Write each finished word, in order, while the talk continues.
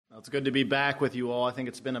It's good to be back with you all. I think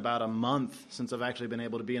it's been about a month since I've actually been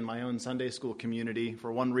able to be in my own Sunday school community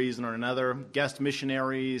for one reason or another. Guest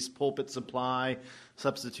missionaries, pulpit supply,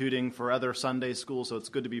 substituting for other Sunday schools. So it's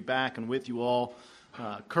good to be back and with you all.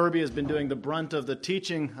 Kirby has been doing the brunt of the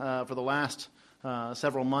teaching for the last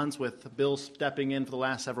several months, with Bill stepping in for the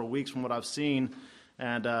last several weeks from what I've seen.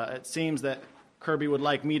 And it seems that Kirby would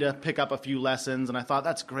like me to pick up a few lessons, and I thought,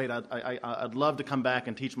 that's great. I'd love to come back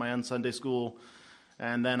and teach my own Sunday school.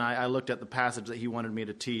 And then I looked at the passage that he wanted me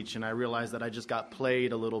to teach, and I realized that I just got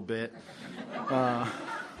played a little bit.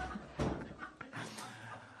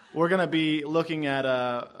 We're going to be looking at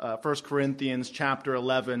 1 Corinthians chapter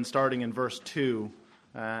 11, starting in verse 2,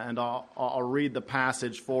 and I'll read the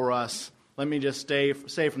passage for us. Let me just say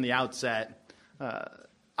from the outset,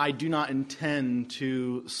 I do not intend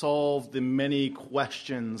to solve the many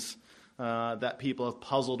questions that people have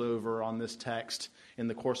puzzled over on this text in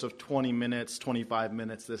the course of 20 minutes, 25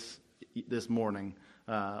 minutes this morning.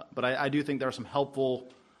 But I do think there are some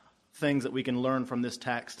helpful things that we can learn from this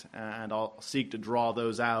text, and I'll seek to draw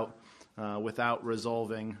those out without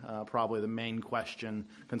resolving probably the main question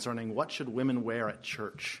concerning what should women wear at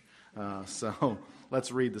church. So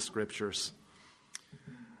let's read the scriptures.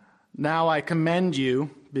 Now I commend you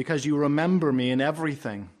because you remember me in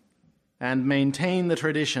everything and maintain the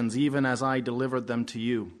traditions even as I delivered them to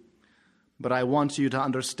you. But I want you to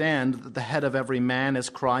understand that the head of every man is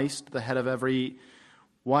Christ, the head of every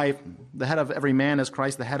man is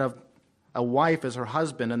Christ, the head of a wife is her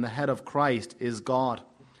husband, and the head of Christ is God.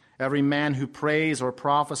 Every man who prays or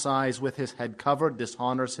prophesies with his head covered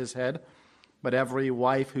dishonors his head, but every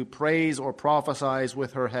wife who prays or prophesies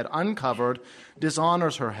with her head uncovered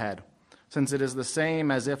dishonors her head, since it is the same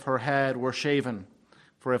as if her head were shaven.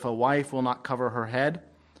 For if a wife will not cover her head,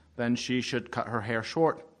 then she should cut her hair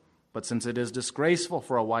short. But since it is disgraceful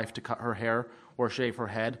for a wife to cut her hair or shave her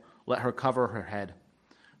head, let her cover her head.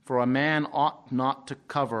 For a man ought not to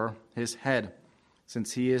cover his head,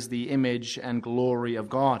 since he is the image and glory of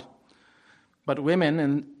God. But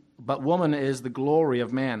woman is the glory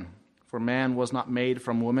of man. For man was not made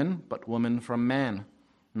from woman, but woman from man.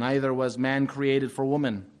 Neither was man created for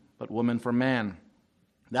woman, but woman for man.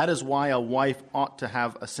 That is why a wife ought to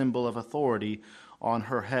have a symbol of authority on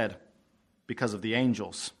her head, because of the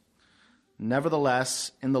angels.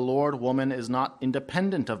 Nevertheless, in the Lord, woman is not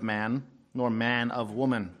independent of man, nor man of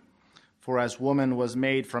woman. For as woman was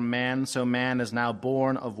made from man, so man is now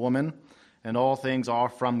born of woman, and all things are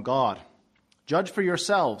from God. Judge for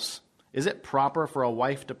yourselves. Is it proper for a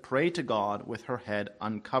wife to pray to God with her head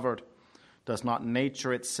uncovered? Does not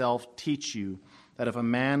nature itself teach you that if a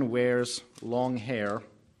man wears long hair,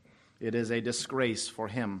 it is a disgrace for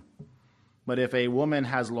him? But if a woman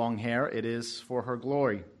has long hair, it is her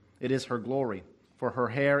glory, for her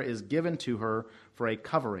hair is given to her for a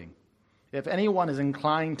covering. If anyone is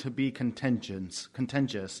inclined to be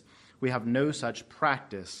contentious, we have no such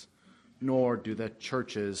practice, nor do the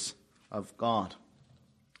churches of God.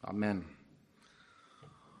 Amen.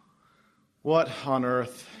 What on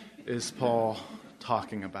earth is Paul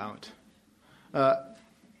talking about?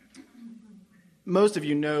 Most of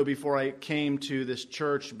you know, before I came to this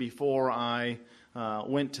church, before I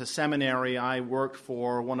went to seminary, I worked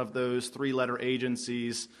for one of those three-letter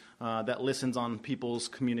agencies that listens on people's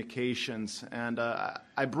communications. And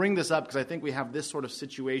I bring this up because I think we have this sort of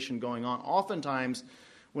situation going on. Oftentimes,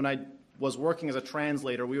 when I was working as a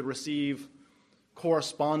translator, we would receive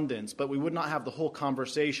correspondence, but we would not have the whole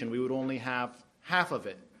conversation. We would only have half of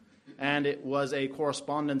it. And it was a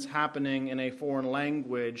correspondence happening in a foreign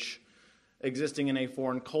language, existing in a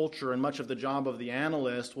foreign culture, and much of the job of the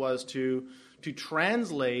analyst was to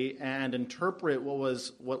translate and interpret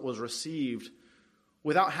what was received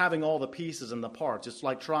without having all the pieces and the parts. It's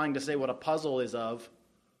like trying to say what a puzzle is of,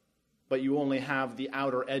 but you only have the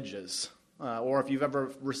outer edges. Or if you've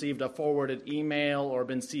ever received a forwarded email or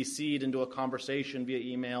been CC'd into a conversation via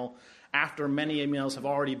email after many emails have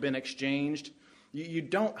already been exchanged, you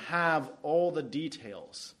don't have all the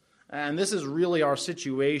details. And this is really our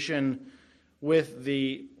situation with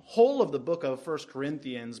the whole of the book of 1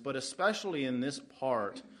 Corinthians, but especially in this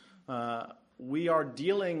part. We are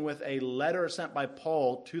dealing with a letter sent by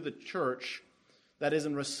Paul to the church that is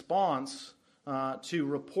in response to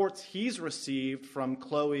reports he's received from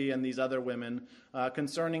Chloe and these other women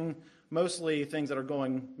concerning mostly things that are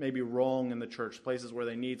going maybe wrong in the church, places where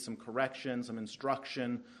they need some correction, some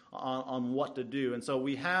instruction on what to do. And so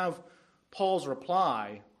we have Paul's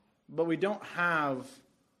reply, but we don't have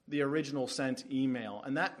the original sent email.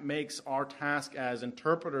 And that makes our task as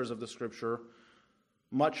interpreters of the Scripture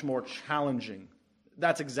much more challenging.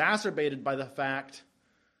 That's exacerbated by the fact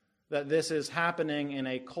that this is happening in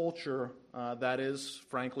a culture that is,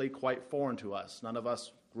 frankly, quite foreign to us. None of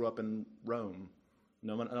us grew up in Rome.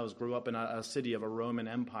 No one of us grew up in a city of a Roman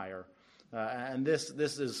Empire. And this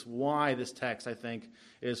is why this text, I think,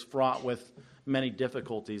 is fraught with many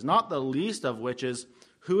difficulties, not the least of which is,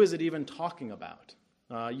 who is it even talking about?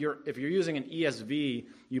 If you're using an ESV,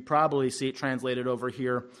 you probably see it translated over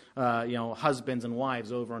here, husbands and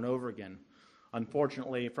wives over and over again.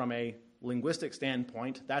 Unfortunately, from a linguistic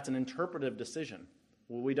standpoint, that's an interpretive decision.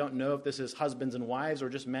 Well, we don't know if this is husbands and wives or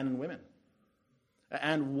just men and women.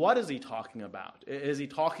 And what is he talking about? Is he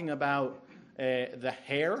talking about the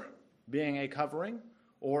hair being a covering,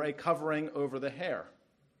 or a covering over the hair?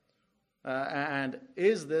 And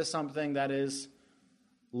is this something that is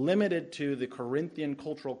limited to the Corinthian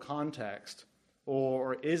cultural context,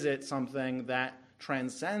 or is it something that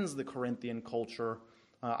transcends the Corinthian culture,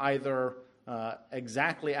 either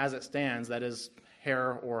exactly as it stands, that is,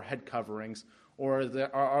 hair or head coverings, or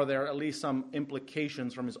are there at least some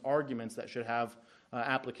implications from his arguments that should have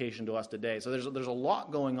application to us today? So there's a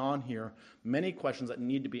lot going on here, many questions that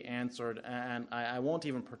need to be answered, and I won't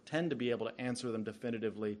even pretend to be able to answer them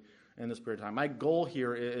definitively in this period of time. My goal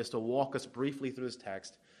here is to walk us briefly through this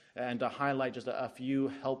text and to highlight just a few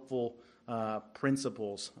helpful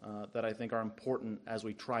principles that I think are important as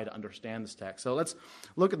we try to understand this text. So let's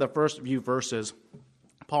look at the first few verses.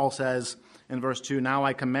 Paul says in verse 2, "Now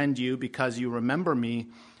I commend you because you remember me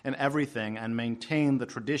in everything and maintain the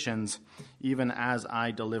traditions even as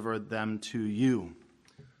I delivered them to you."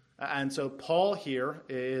 And so Paul here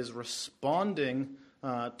is responding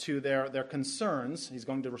to their concerns. He's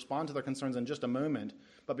going to respond to their concerns in just a moment.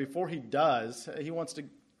 But before he does, he wants to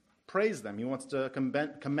praise them. He wants to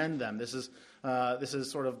commend them. This is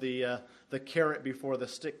sort of the carrot before the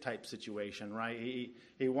stick type situation, right?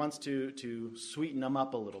 He wants to sweeten them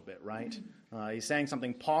up a little bit, right? He's saying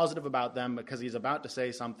something positive about them because he's about to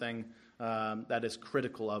say something that is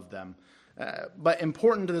critical of them. But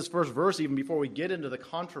important to this first verse, even before we get into the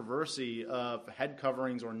controversy of head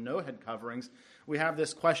coverings or no head coverings, we have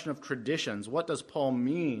this question of traditions. What does Paul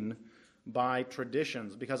mean by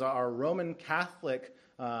traditions? Because our Roman Catholic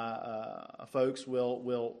folks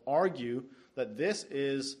will argue that this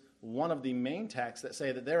is one of the main texts that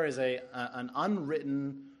say that there is an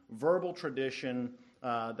unwritten verbal tradition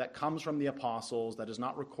that comes from the apostles that is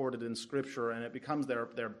not recorded in Scripture, and it becomes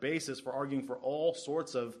their basis for arguing for all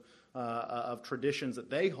sorts of traditions that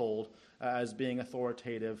they hold as being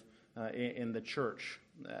authoritative in the church.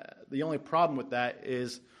 The only problem with that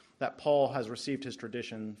is that Paul has received his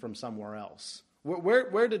tradition from somewhere else.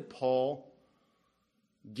 Where did Paul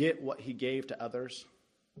get what he gave to others?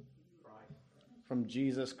 From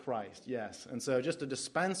Jesus Christ, yes. And so just to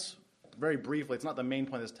dispense very briefly, it's not the main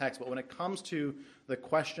point of this text, but when it comes to the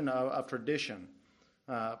question of tradition,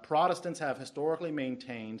 Protestants have historically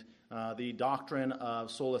maintained the doctrine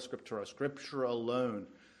of sola scriptura, Scripture alone.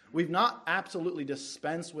 We've not absolutely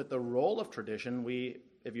dispensed with the role of tradition.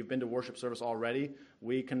 If you've been to worship service already,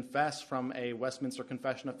 we confess from a Westminster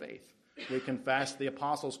Confession of Faith. We confess the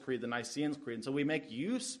Apostles' Creed, the Nicene Creed. And so we make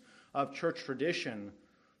use of church tradition,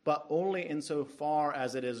 but only insofar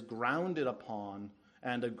as it is grounded upon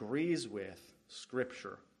and agrees with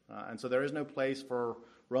Scripture. And so there is no place for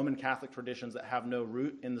Roman Catholic traditions that have no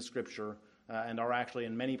root in the Scripture and are actually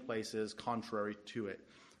in many places contrary to it.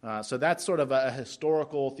 So that's sort of a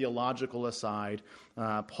historical, theological aside.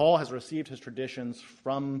 Paul has received his traditions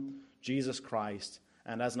from Jesus Christ,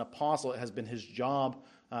 and as an apostle, it has been his job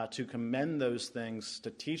to commend those things, to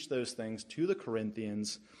teach those things to the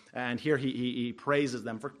Corinthians, and here he praises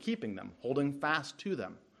them for keeping them, holding fast to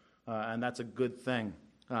them, and that's a good thing.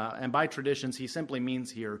 And by traditions, he simply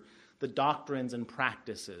means here the doctrines and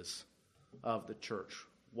practices of the church,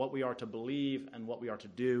 what we are to believe and what we are to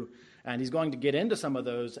do. And he's going to get into some of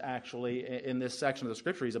those, actually, in this section of the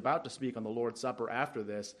Scripture. He's about to speak on the Lord's Supper after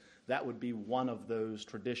this. That would be one of those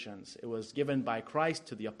traditions. It was given by Christ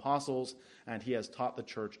to the apostles, and he has taught the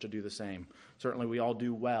church to do the same. Certainly we all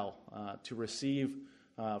do well to receive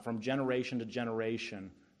from generation to generation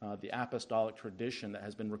the apostolic tradition that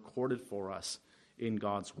has been recorded for us in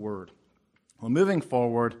God's Word. Well, moving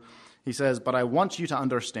forward, he says, "But I want you to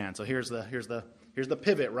understand." So here's the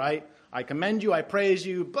pivot, right? I commend you, I praise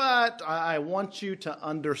you, but I want you to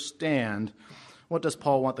understand. What does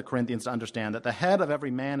Paul want the Corinthians to understand? That the head of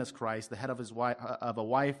every man is Christ, the head of a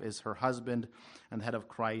wife is her husband, and the head of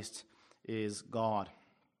Christ is God.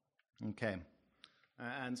 Okay.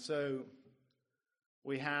 And so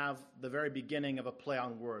we have the very beginning of a play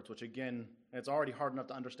on words, which again, it's already hard enough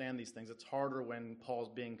to understand these things. It's harder when Paul's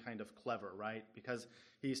being kind of clever, right? Because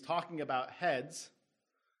he's talking about heads,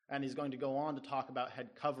 And he's going to go on to talk about head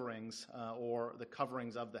coverings or the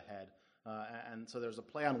coverings of the head. And so there's a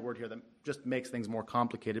play on word here that just makes things more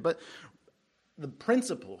complicated. But the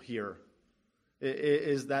principle here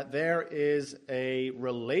is that there is a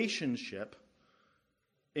relationship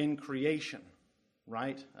in creation,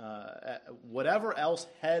 right? Whatever else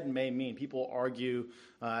head may mean. People argue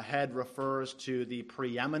head refers to the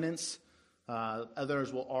preeminence.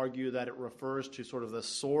 Others will argue that it refers to sort of the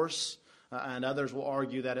source. And others will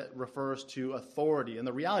argue that it refers to authority. And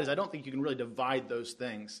the reality is I don't think you can really divide those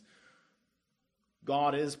things.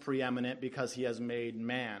 God is preeminent because he has made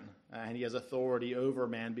man, and he has authority over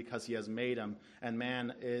man because he has made him, and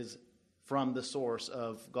man is from the source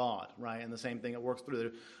of God, right? And the same thing, it works through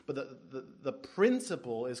there. But the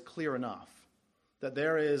principle is clear enough that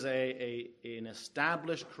there is an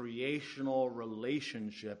established creational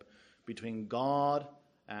relationship between God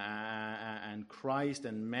and Christ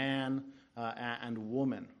and man and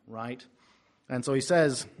woman, right? And so he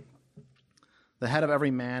says, the head of every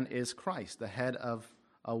man is Christ. The head of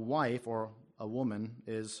a wife or a woman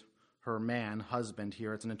is her man, husband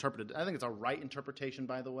here. It's an interpreted. I think it's a right interpretation,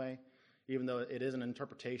 by the way, even though it is an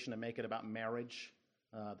interpretation to make it about marriage,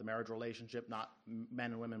 the marriage relationship, not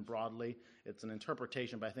men and women broadly. It's an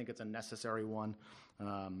interpretation, but I think it's a necessary one.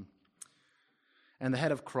 And the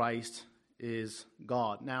head of Christ is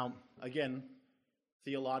God. Now, again,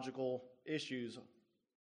 theological issues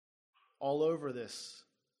all over this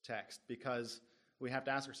text, because we have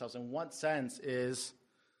to ask ourselves, in what sense is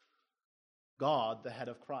God the head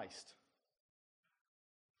of Christ?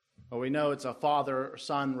 Well, we know it's a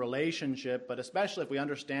father-son relationship, but especially if we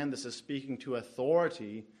understand this as speaking to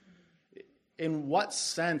authority, in what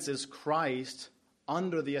sense is Christ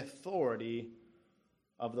under the authority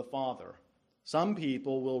of the Father? Some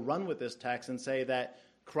people will run with this text and say that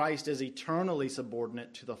Christ is eternally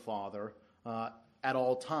subordinate to the Father at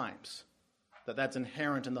all times. That's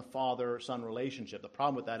inherent in the father-son relationship. The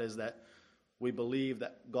problem with that is that we believe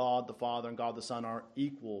that God the Father and God the Son are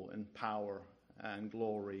equal in power and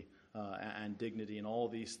glory and dignity and all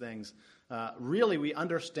these things. Really, we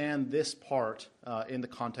understand this part in the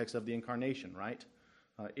context of the incarnation, right?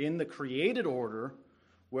 In the created order,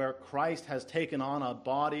 where Christ has taken on a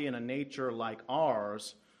body and a nature like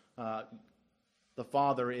ours, the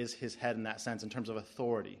Father is his head in that sense in terms of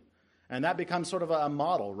authority. And that becomes sort of a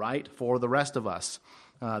model, right, for the rest of us.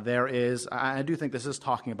 I do think this is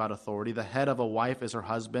talking about authority. The head of a wife is her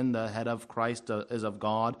husband. The head of Christ is of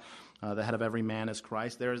God. The head of every man is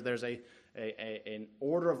Christ. There's an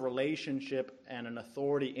order of relationship and an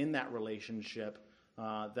authority in that relationship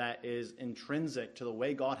that is intrinsic to the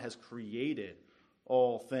way God has created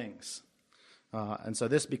all things. And so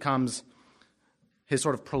this becomes his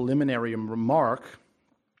sort of preliminary remark,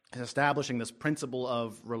 establishing this principle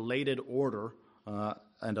of related order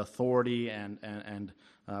and authority and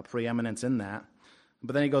preeminence in that.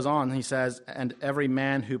 But then he goes on, he says, and every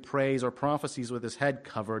man who prays or prophesies with his head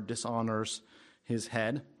covered dishonors his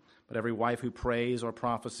head. But every wife who prays or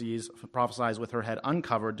prophesies with her head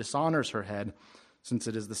uncovered dishonors her head, since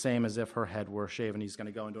it is the same as if her head were shaven. He's going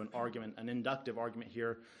to go into an inductive argument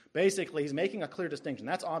here. Basically, he's making a clear distinction.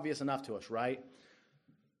 That's obvious enough to us, right?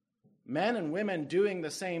 Men and women doing the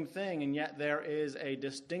same thing, and yet there is a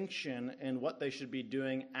distinction in what they should be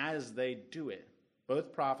doing as they do it.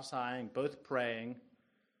 Both prophesying, both praying,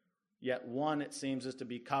 yet one, it seems, is to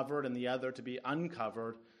be covered and the other to be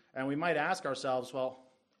uncovered. And we might ask ourselves, well,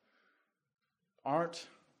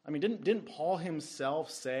 didn't Paul himself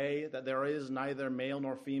say that there is neither male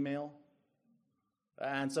nor female?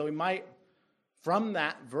 And so we might, from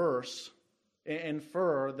that verse,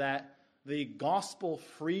 infer that the gospel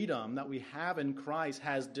freedom that we have in Christ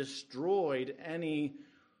has destroyed any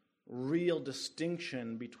real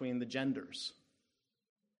distinction between the genders.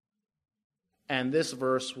 And this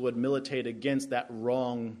verse would militate against that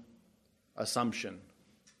wrong assumption.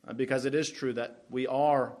 Because it is true that we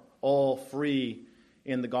are all free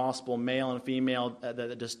in the gospel, male and female.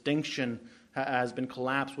 The distinction has been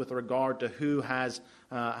collapsed with regard to who has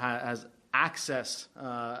access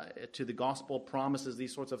to the gospel promises,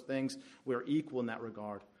 these sorts of things. We're equal in that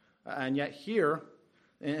regard. And yet here,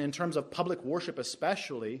 in terms of public worship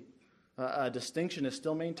especially, a distinction is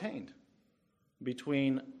still maintained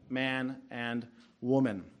between man and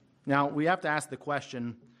woman. Now, we have to ask the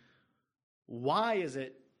question, why is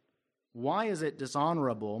it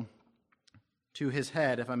dishonorable to his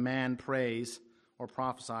head if a man prays or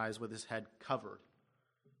prophesies with his head covered?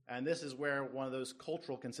 And this is where one of those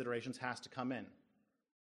cultural considerations has to come in.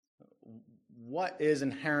 What is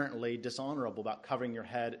inherently dishonorable about covering your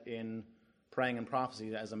head in praying and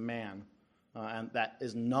prophecy as a man? And that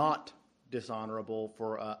is not dishonorable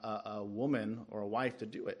for a woman or a wife to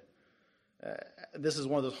do it? This is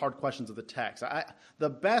one of those hard questions of the text. The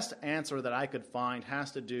best answer that I could find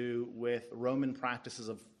has to do with Roman practices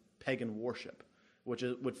of pagan worship, which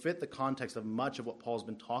would fit the context of much of what Paul's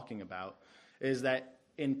been talking about, is that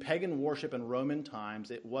in pagan worship in Roman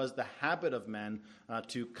times, it was the habit of men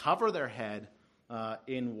to cover their head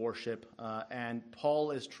in worship, and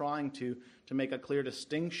Paul is trying to make a clear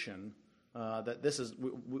distinction that this is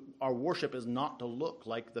our worship is not to look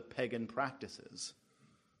like the pagan practices.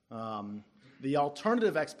 The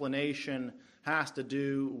alternative explanation has to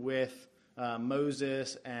do with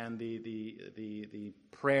Moses and the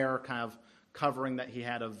prayer kind of covering that he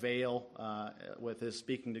had a veil with his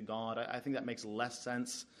speaking to God. I think that makes less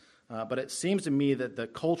sense. But it seems to me that the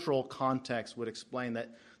cultural context would explain that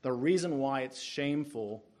the reason why it's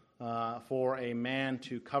shameful for a man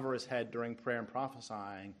to cover his head during prayer and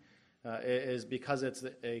prophesying is because it's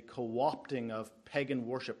a co-opting of pagan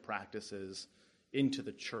worship practices into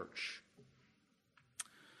the church.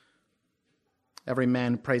 Every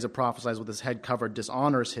man who prays or prophesies with his head covered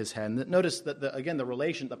dishonors his head. And notice that,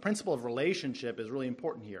 the principle of relationship is really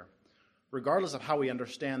important here. Regardless of how we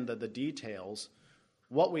understand the details,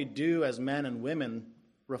 what we do as men and women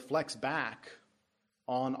reflects back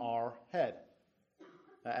on our head.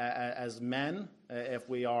 As men, if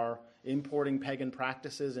we are importing pagan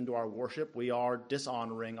practices into our worship, we are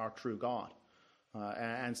dishonoring our true God.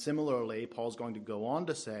 And similarly, Paul's going to go on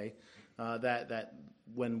to say that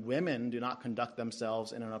when women do not conduct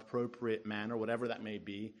themselves in an appropriate manner, whatever that may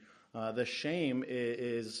be, the shame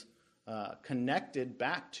is connected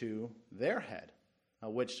back to their head,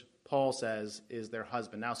 which Paul says is their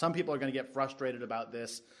husband. Now, some people are going to get frustrated about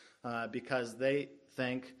this because they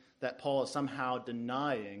think that Paul is somehow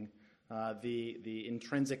denying the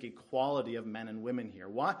intrinsic equality of men and women here.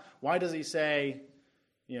 Why does he say,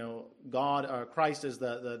 God or Christ is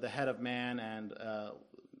the head of man and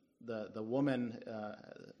the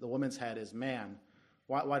woman's head is man?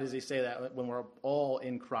 Why does he say that when we're all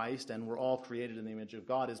in Christ and we're all created in the image of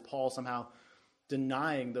God? Is Paul somehow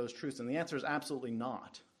denying those truths? And the answer is absolutely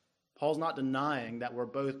not. Paul's not denying that we're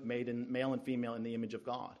both made in male and female in the image of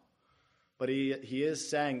God. But he is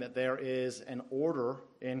saying that there is an order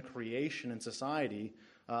in creation and society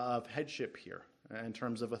of headship here in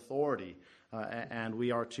terms of authority. And we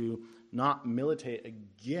are to not militate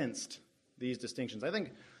against these distinctions. I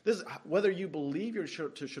think this, whether you believe you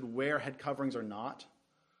should wear head coverings or not,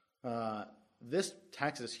 this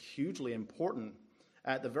text is hugely important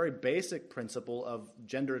at the very basic principle of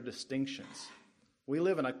gender distinctions. We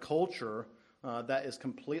live in a culture that is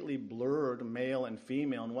completely blurred male and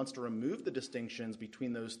female and wants to remove the distinctions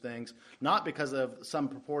between those things, not because of some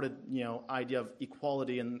purported idea of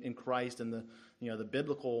equality in Christ and the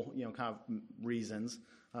biblical kind of reasons,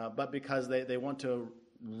 but because they want to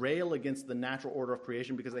rail against the natural order of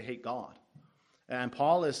creation because they hate God. And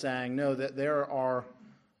Paul is saying, no, that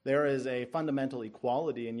there is a fundamental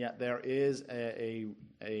equality, and yet there is a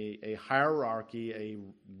hierarchy, a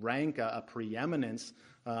rank, a preeminence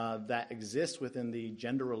that exists within the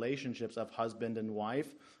gender relationships of husband and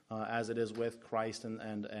wife, as it is with Christ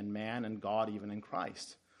and man and God even in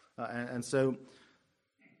Christ. And so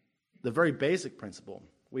the very basic principle,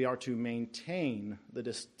 we are to maintain the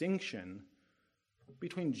distinction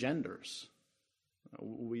between genders.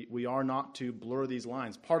 We are not to blur these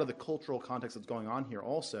lines. Part of the cultural context that's going on here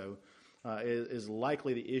also is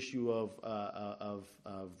likely the issue of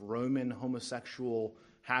Roman homosexual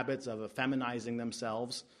habits of effeminizing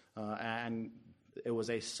themselves, and it was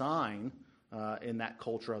a sign in that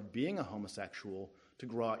culture of being a homosexual to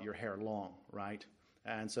grow out your hair long, right?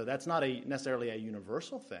 And so that's not necessarily a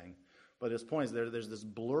universal thing, but his point is there's this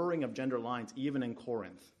blurring of gender lines even in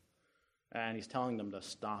Corinth, and he's telling them to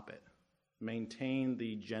stop it. Maintain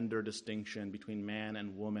the gender distinction between man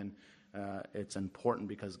and woman. It's important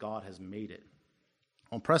because God has made it.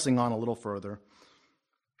 Well, pressing on a little further,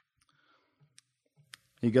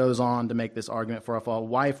 he goes on to make this argument, for if a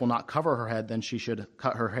wife will not cover her head, then she should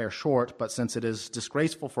cut her hair short. But since it is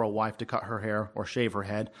disgraceful for a wife to cut her hair or shave her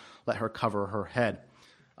head, let her cover her head.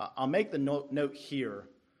 I'll make the note here.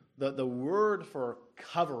 The word for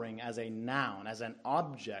covering as a noun, as an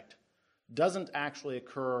object, doesn't actually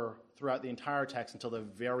occur throughout the entire text until the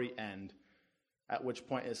very end, at which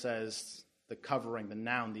point it says the covering, the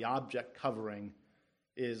noun, the object covering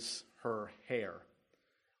is her hair.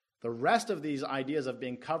 The rest of these ideas of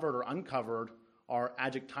being covered or uncovered are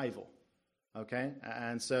adjectival, okay?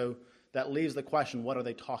 And so that leaves the question, what are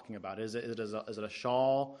they talking about? Is it a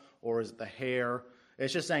shawl or is it the hair?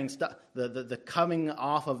 It's just saying the coming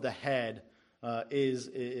off of the head is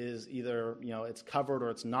either, it's covered or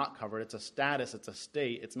it's not covered. It's a status, it's a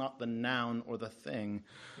state. It's not the noun or the thing.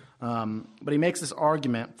 But he makes this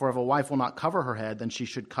argument, for if a wife will not cover her head, then she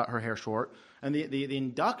should cut her hair short. And the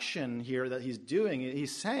induction here that he's doing,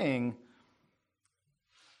 he's saying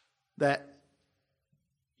that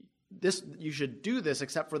you should do this,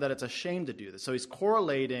 except for that it's a shame to do this. So he's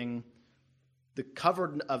correlating the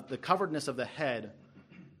coveredness of the head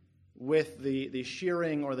with the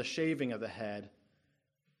shearing or the shaving of the head,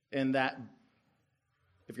 in that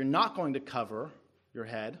if you're not going to cover your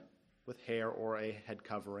head with hair or a head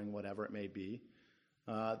covering, whatever it may be,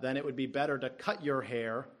 then it would be better to cut your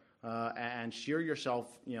hair and shear yourself,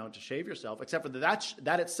 to shave yourself, except for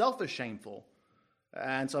that itself is shameful.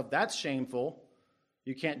 And so if that's shameful,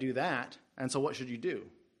 you can't do that. And so what should you do?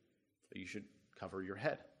 You should cover your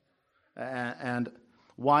head. And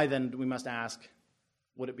why then, we must ask,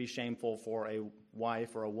 would it be shameful for a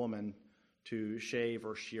wife or a woman to shave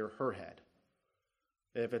or shear her head?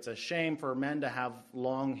 If it's a shame for men to have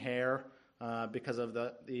long hair because of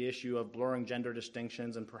the issue of blurring gender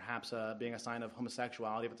distinctions and perhaps being a sign of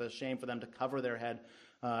homosexuality, if it's a shame for them to cover their head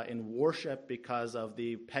in worship because of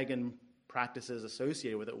the pagan practices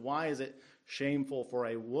associated with it, why is it shameful for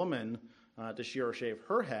a woman to shear or shave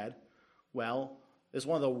her head? Well, it's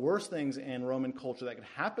one of the worst things in Roman culture that could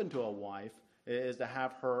happen to a wife is to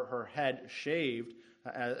have her head shaved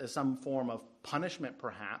as some form of punishment,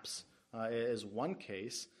 perhaps, is one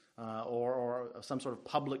case, or some sort of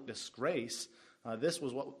public disgrace. This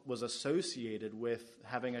was what was associated with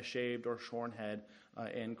having a shaved or shorn head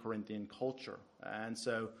in Corinthian culture. And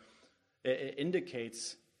so it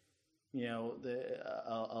indicates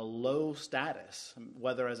a low status,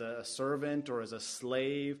 whether as a servant or as a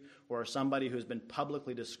slave or somebody who's been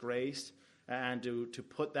publicly disgraced, and to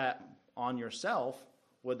put that on yourself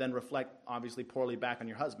would then reflect obviously poorly back on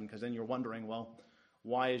your husband, because then you're wondering, well,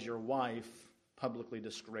 why is your wife publicly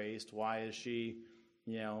disgraced? Why is she,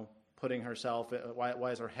 putting herself, why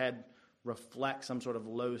does her head reflect some sort of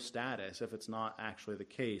low status if it's not actually the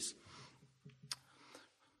case?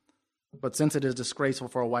 But since it is disgraceful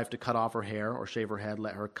for a wife to cut off her hair or shave her head,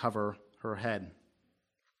 let her cover her head.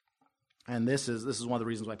 And this is one of the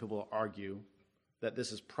reasons why people argue that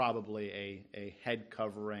this is probably a head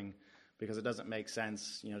covering, because it doesn't make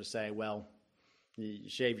sense, to say, well, you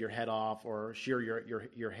shave your head off or shear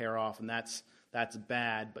your hair off, and that's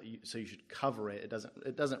bad, but so you should cover it.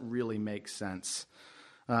 It doesn't really make sense.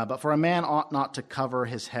 But for a man ought not to cover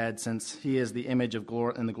his head, since he is the image of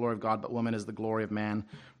glory and the glory of God, but woman is the glory of man.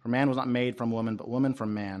 For man was not made from woman, but woman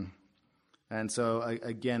from man. And so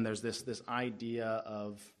again, there's this idea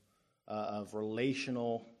of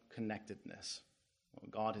relational connectedness.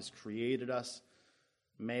 God has created us,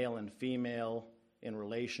 male and female, in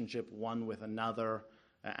relationship one with another,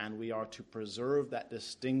 and we are to preserve that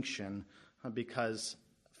distinction, because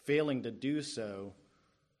failing to do so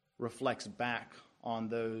reflects back on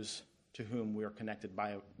those to whom we are connected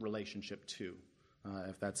by a relationship to,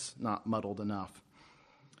 if that's not muddled enough.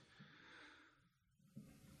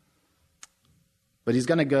 But he's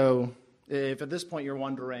going to go, if at this point you're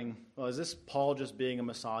wondering, well, is this Paul just being a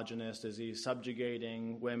misogynist? Is he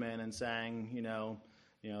subjugating women and saying,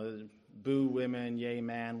 boo women, yay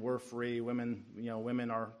man, we're free, women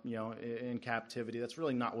are, in captivity? That's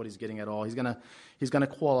really not what he's getting at all. He's going to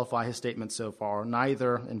qualify his statement so far.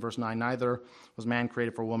 In verse 9, neither was man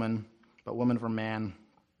created for woman, but woman for man.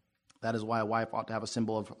 That is why a wife ought to have a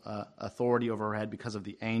symbol of authority over her head because of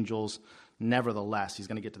the angels. Nevertheless, he's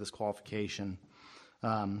going to get to this qualification.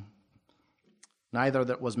 Neither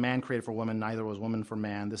that was man created for woman, neither was woman for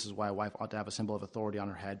man. This is why a wife ought to have a symbol of authority on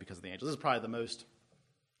her head because of the angels. This is probably the most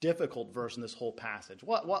difficult verse in this whole passage.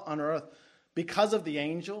 What on earth? Because of the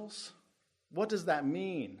angels? What does that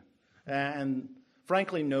mean? And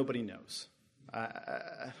frankly, nobody knows.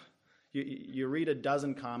 You read a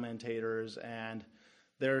dozen commentators, and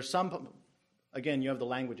there's some, again, you have the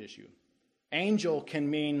language issue. Angel can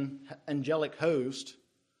mean angelic host,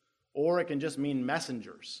 or it can just mean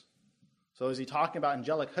messengers. So is he talking about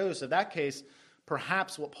angelic hosts? In that case,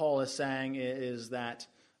 perhaps what Paul is saying is that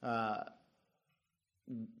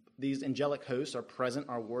these angelic hosts are present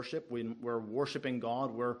in our worship. We're worshiping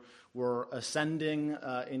God. We're ascending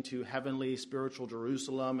into heavenly spiritual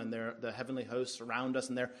Jerusalem, and the heavenly hosts surround us,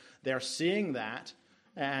 and they're seeing that,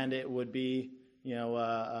 and it would be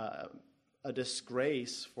a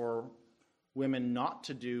disgrace for women not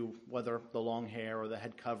to do whether the long hair or the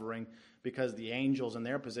head covering, because the angels in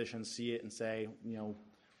their position see it and say,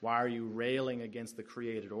 why are you railing against the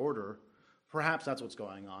created order? Perhaps that's what's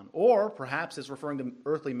going on. Or perhaps it's referring to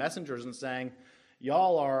earthly messengers and saying,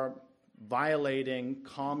 y'all are violating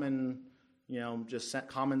common, just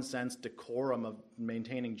common sense decorum of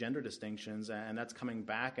maintaining gender distinctions, and that's coming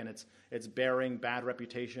back, and it's bearing bad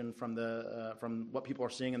reputation from what people are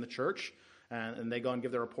seeing in the church, and they go and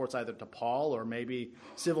give their reports either to Paul, or maybe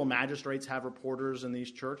civil magistrates have reporters in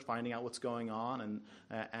these church finding out what's going on,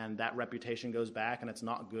 and that reputation goes back, and it's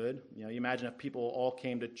not good. You imagine if people all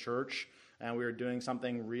came to church and we were doing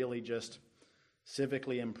something really just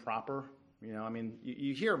civically improper.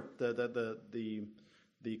 You hear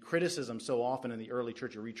the criticism so often in the early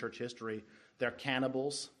church. You read church history, they're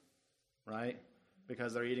cannibals, right?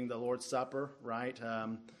 Because they're eating the Lord's Supper, right?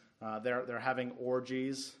 They're having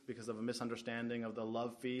orgies because of a misunderstanding of the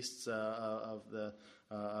love feasts of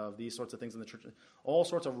these sorts of things in the church. All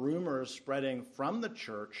sorts of rumors spreading from the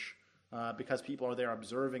church because people are there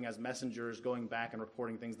observing as messengers, going back and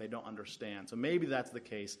reporting things they don't understand. So maybe that's the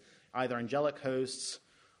case, either angelic hosts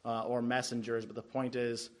or messengers. But the point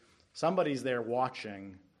is, somebody's there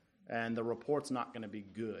watching, and the report's not going to be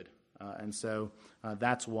good. And so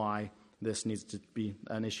that's why this needs to be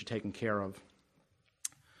an issue taken care of.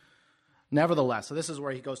 Nevertheless, so this is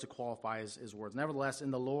where he goes to qualify his words. Nevertheless,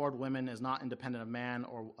 in the Lord, woman is not independent of man,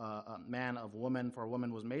 or man of woman, for a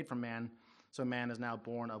woman was made from man, so man is now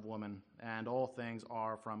born of woman, and all things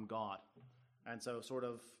are from God. And so sort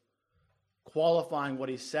of qualifying what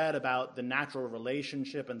he said about the natural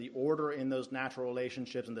relationship and the order in those natural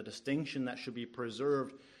relationships and the distinction that should be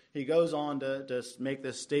preserved, he goes on to make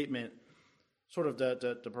this statement sort of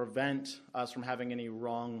to prevent us from having any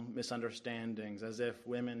wrong misunderstandings, as if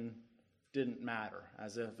women didn't matter,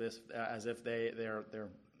 as if their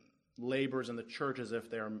labors in the church, as if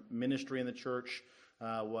their ministry in the church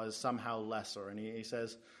was somehow lesser. And he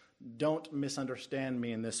says, don't misunderstand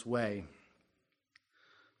me in this way.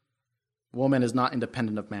 Woman is not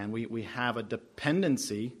independent of man. We have a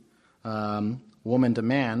dependency, woman to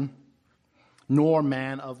man, nor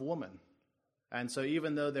man of woman. And so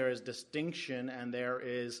even though there is distinction and there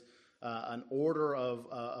is an order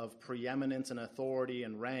of preeminence and authority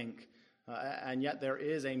and rank, and yet there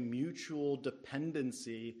is a mutual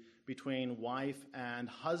dependency between wife and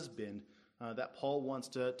husband that Paul wants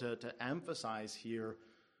to emphasize here,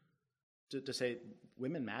 to say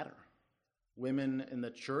women matter. Women in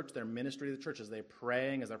the church, their ministry to the church, as they're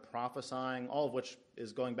praying, as they're prophesying, all of which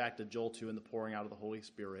is going back to Joel 2 and the pouring out of the Holy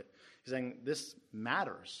Spirit. He's saying this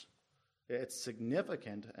matters. It's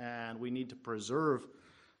significant, and we need to preserve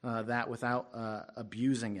that without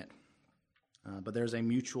abusing it. But there's a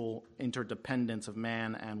mutual interdependence of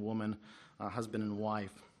man and woman, husband and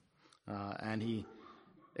wife. And he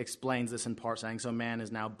explains this in part, saying, so man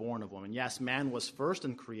is now born of woman. Yes, man was first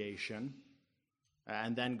in creation,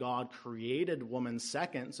 and then God created woman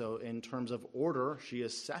second. So in terms of order, she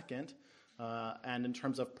is second. And in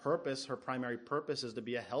terms of purpose, her primary purpose is to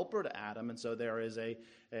be a helper to Adam. And so there is a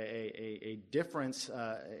difference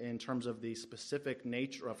in terms of the specific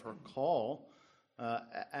nature of her call.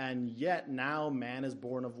 And yet now man is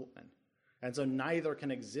born of woman. And so neither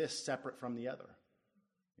can exist separate from the other.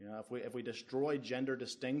 If we destroy gender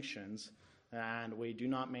distinctions and we do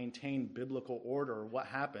not maintain biblical order, what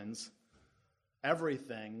happens?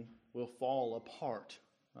 Everything will fall apart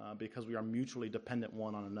because we are mutually dependent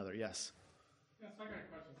one on another. Yes? Yes, I got a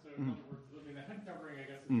question. So in other words, the head covering, I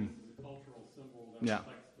guess, is a cultural symbol that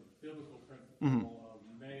reflects the biblical principle of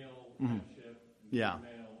male headship and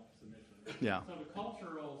female submission. Yeah. So the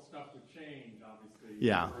cultural stuff would change, obviously,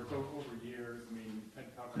 over years. I mean, head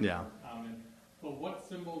coverings are common. But what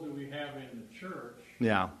symbol do we have in the church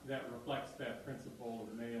that reflects that principle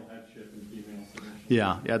of male headship and female submission?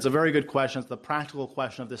 Yeah, it's a very good question. It's the practical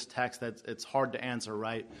question of this text that it's hard to answer,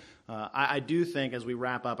 right? I do think as we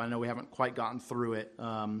wrap up, I know we haven't quite gotten through it,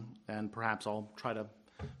 and perhaps I'll try to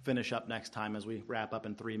finish up next time as we wrap up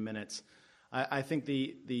in 3 minutes. I think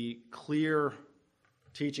the clear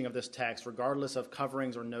teaching of this text, regardless of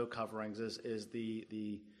coverings or no coverings, is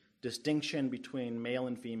the distinction between male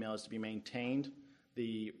and female is to be maintained.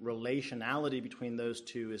 The relationality between those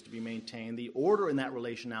two is to be maintained. The order in that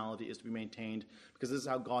relationality is to be maintained because this is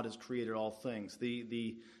how God has created all things.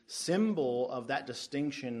 The symbol of that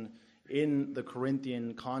distinction in the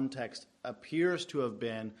Corinthian context appears to have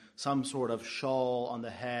been some sort of shawl on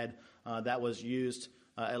the head that was used,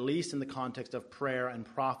 at least in the context of prayer and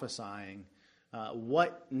prophesying.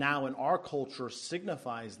 What now in our culture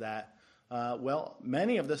signifies that? Well,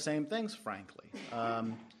 many of the same things, frankly.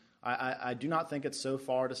 I do not think it's so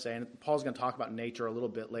far to say, and Paul's going to talk about nature a little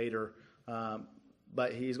bit later,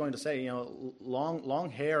 but he's going to say, long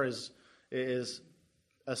hair is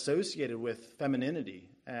associated with femininity,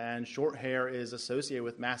 and short hair is associated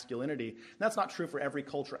with masculinity. And that's not true for every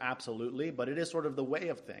culture, absolutely, but it is sort of the way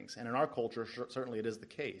of things. And in our culture, certainly it is the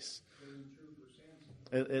case. Very true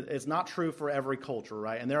It's not true for every culture,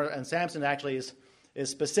 right? And Samson actually is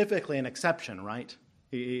specifically an exception, right?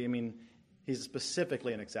 He's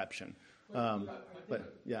specifically an exception.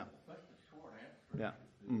 But yeah. That's the short answer. Yeah.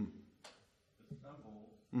 The symbol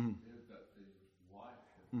is that the wife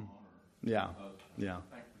should honor Yeah. the husband. Yeah.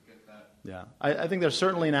 I think we get that. Yeah. I think there's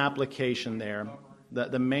certainly an application there.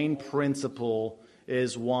 The main principle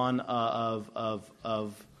is one of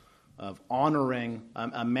honoring.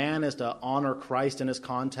 A man is to honor Christ in his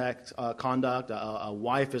conduct. A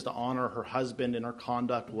wife is to honor her husband in her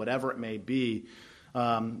conduct, whatever it may be.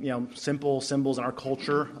 Simple symbols in our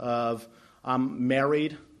culture of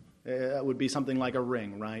married would be something like a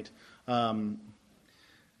ring, right?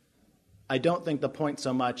 I don't think the point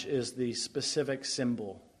so much is the specific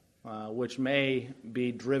symbol, which may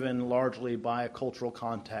be driven largely by a cultural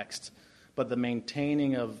context, but the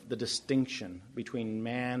maintaining of the distinction between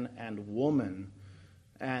man and woman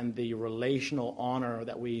and the relational honor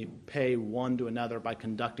that we pay one to another by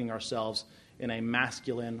conducting ourselves in a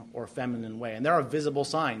masculine or feminine way. And there are visible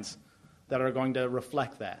signs that are going to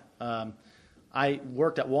reflect that. I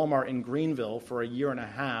worked at Walmart in Greenville for a year and a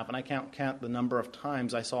half, and I can't count the number of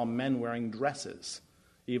times I saw men wearing dresses,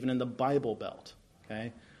 even in the Bible Belt.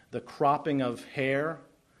 Okay? The cropping of hair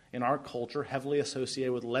in our culture heavily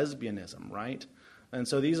associated with lesbianism, right? And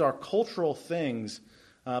so these are cultural things,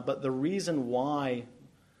 but the reason why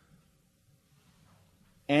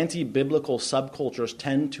anti-biblical subcultures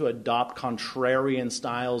tend to adopt contrarian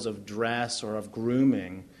styles of dress or of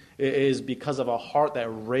grooming is because of a heart that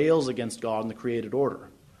rails against God and the created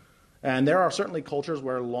order. And there are certainly cultures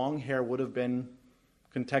where long hair would have been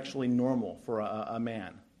contextually normal for a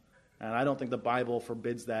man. And I don't think the Bible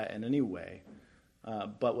forbids that in any way.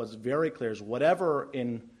 But what's very clear is whatever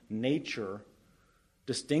in nature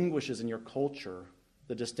distinguishes in your culture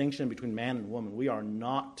the distinction between man and woman, we are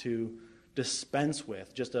not to dispense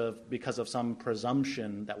with just because of some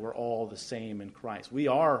presumption that we're all the same in Christ. We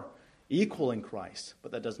are equal in Christ,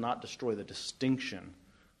 but that does not destroy the distinction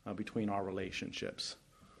between our relationships.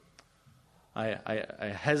 I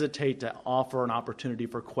hesitate to offer an opportunity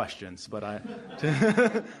for questions, but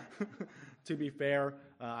to be fair,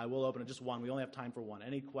 I will open it just one. We only have time for one.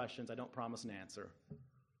 Any questions? I don't promise an answer.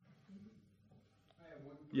 I have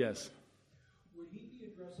one. Yes. Would he be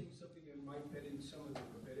addressing something that might fit in some of the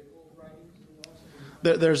rabbinical writings in the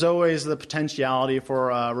laws? There's always the potentiality for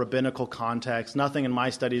rabbinical context. Nothing in my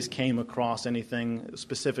studies came across anything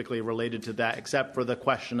specifically related to that, except for the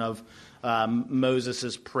question of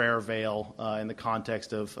Moses' prayer veil in the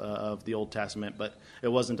context of the Old Testament. But it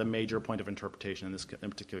wasn't a major point of interpretation in this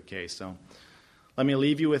particular case. So let me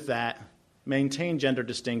leave you with that. Maintain gender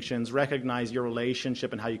distinctions. Recognize your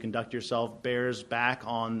relationship and how you conduct yourself bears back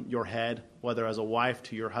on your head, whether as a wife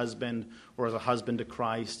to your husband or as a husband to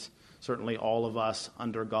Christ. Certainly all of us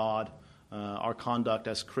under God, our conduct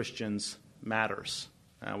as Christians matters.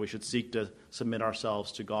 We should seek to submit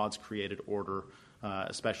ourselves to God's created order,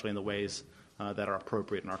 especially in the ways that are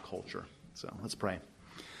appropriate in our culture. So let's pray.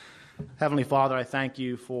 Heavenly Father, I thank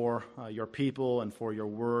you for your people and for your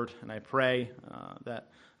word, and I pray that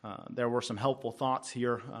there were some helpful thoughts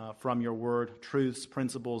here from your word, truths,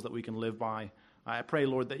 principles that we can live by. I pray,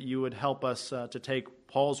 Lord, that you would help us to take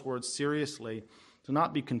Paul's words seriously, to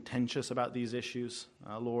not be contentious about these issues,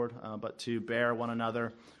 Lord, but to bear one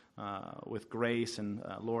another with grace. And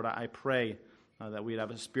Lord, I pray that we'd have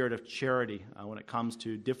a spirit of charity when it comes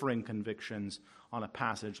to differing convictions on a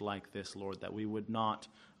passage like this, Lord, that we would not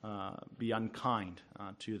be unkind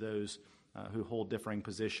to those who hold differing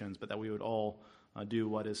positions, but that we would all do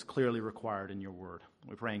what is clearly required in your word.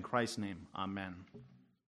 We pray in Christ's name. Amen.